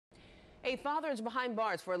A father is behind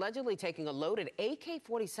bars for allegedly taking a loaded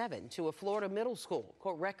AK-47 to a Florida middle school.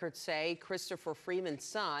 Court records say Christopher Freeman's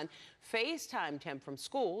son FaceTimed him from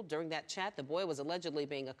school. During that chat, the boy was allegedly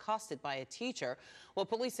being accosted by a teacher. Well,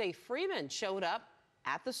 police say Freeman showed up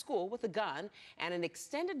at the school with a gun and an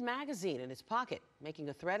extended magazine in his pocket, making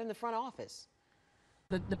a threat in the front office.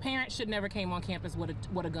 The parent should never came on campus with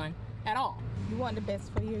a gun at all. You want the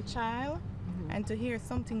best for your child, and to hear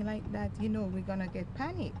something like that, you know we're gonna get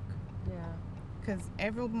panic. Yeah. Because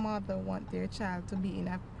every mother wants their child to be in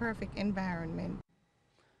a perfect environment.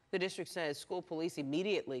 The district says school police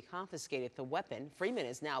immediately confiscated the weapon. Freeman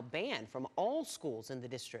is now banned from all schools in the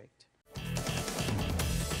district.